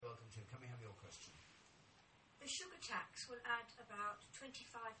tax will add about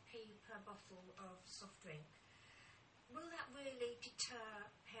 25p per bottle of soft drink. Will that really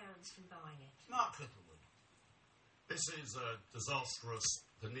deter parents from buying it? Mark Littlewood. This is a disastrous,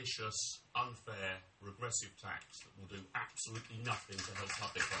 pernicious, unfair, regressive tax that will do absolutely nothing to help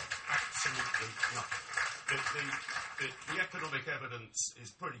public health. Absolutely nothing. The economic evidence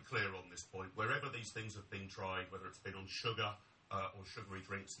is pretty clear on this point. Wherever these things have been tried, whether it's been on sugar or sugary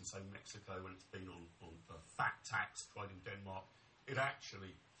drinks in, say, Mexico, when it's been on fat tax tried in Denmark, it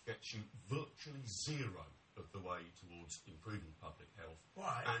actually gets you virtually zero of the way towards improving public health.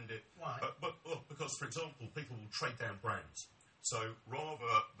 Why? Why? Because, for example, people will trade down brands. So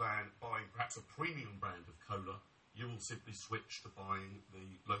rather than buying perhaps a premium brand of cola, you will simply switch to buying the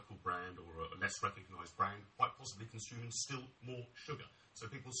local brand or a less recognised brand, quite possibly consuming still more sugar. So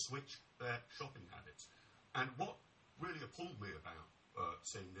people switch their shopping habits. And what really appalled me about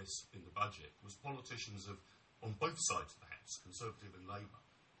seeing this in the budget was politicians on both sides of the House, Conservative and Labour,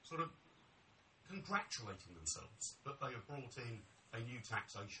 sort of congratulating themselves that they have brought in a new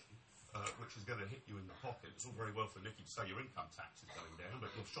taxation which is going to hit you in the pocket. It's all very well for Nicky to say your income tax is going down,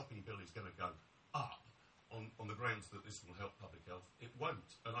 but your shopping bill is going to go up on the grounds that this will help public health. It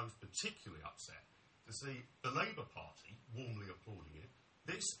won't. And I was particularly upset to see the Labour Party warmly applauding it.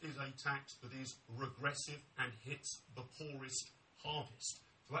 This is a tax that is regressive and hits the poorest hardest.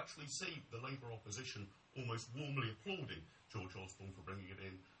 To actually see the Labour opposition almost warmly applauding George Osborne for bringing it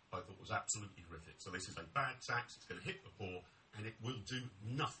in, I thought was absolutely horrific. So this is a bad tax, it's going to hit the poor, and it will do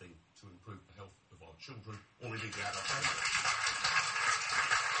nothing to improve the health of our children or indeed the adult population.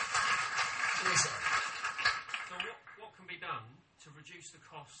 So what can be done to reduce the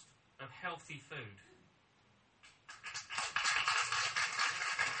cost of healthy food?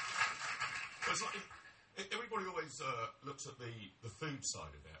 Well, it's like everybody always looks at the food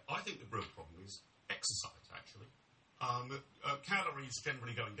side of it. I think the real problem is exercise, actually. Calories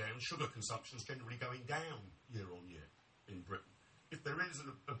generally going down, sugar consumption is generally going down year on year in Britain. If there is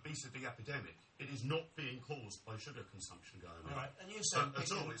an obesity epidemic, it is not being caused by sugar consumption going on. Right, and you said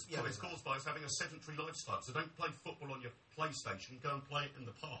at all. It's caused by us having a sedentary lifestyle. So don't play football on your PlayStation. Go and play it in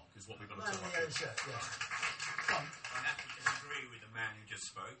the park. Is what we've got to do. I have to disagree with the man who just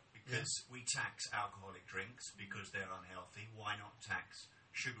spoke because we tax alcoholic drinks because they're unhealthy. Why not tax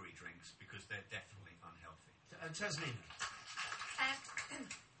sugary drinks because they're definitely unhealthy? Tasmina.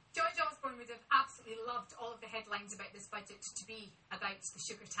 George Osborne would have absolutely loved all of the headlines about this budget to be about the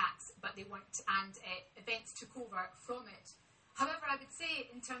sugar tax, but they weren't, and events took over from it. However, I would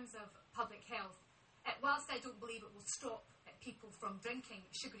say in terms of public health, whilst I don't believe it will stop people from drinking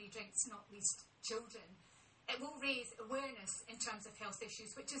sugary drinks, not least children, it will raise awareness in terms of health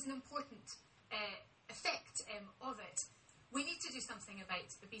issues, which is an important effect of it. We need to do something about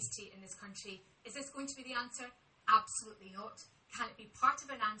obesity in this country. Is this going to be the answer? Absolutely not. Can it be part of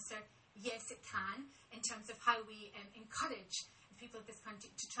an answer? Yes, it can, in terms of how we encourage the people of this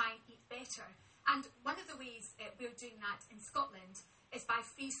country to try and eat better. And one of the ways we're doing that in Scotland is by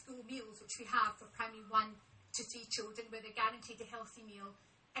free school meals, which we have for primary 1 to 3 children, where they're guaranteed a healthy meal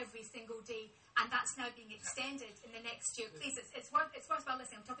every single day, and that's now being extended in the next year. Please, it's worthwhile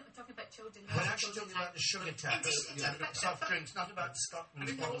listening. I'm talking about children. We're actually talking about the sugar tax, soft drinks, not about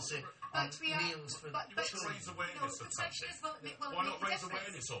Scotland's policy on meals for children. Raise awareness of something. Why not raise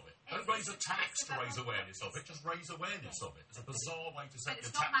awareness of it? Don't raise a tax to raise awareness of it. Just raise awareness of it. It's a bizarre way to set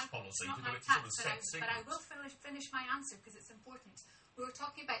your tax policy to do it sort of set signals. But I will finish my answer because it's important. We were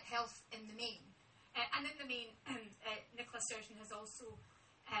talking about health in the main, and in the main, Nicola Sturgeon has also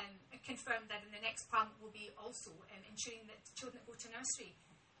confirmed that in the next Parliament will be also ensuring that children that go to nursery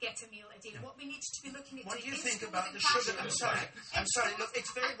get a meal a day. What we need to be looking at. What do you think about the sugar? I'm sorry. Look,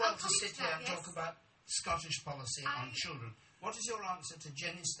 it's very well to sit here and talk about Scottish policy on children. What is your answer to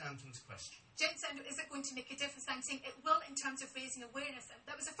Jenny Stanton's question? Jenny Stanton, is it going to make a difference? I'm saying it will in terms of raising awareness.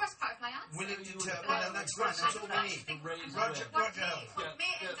 That was the first part of my answer. Will it deter? Well, that's right. That's all we need. Roger. What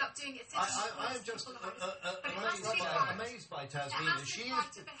may end up doing it. I'm just amazed by Tasmina.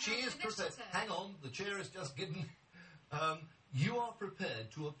 She is prepared. Hang on, the chair has just given. You are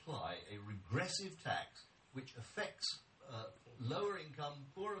prepared to apply a regressive tax which affects lower income,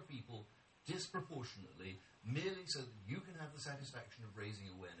 poorer people disproportionately, merely so that you can have the satisfaction of raising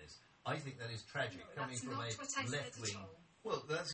awareness. I think that is tragic, coming from a left-wing... Well, that's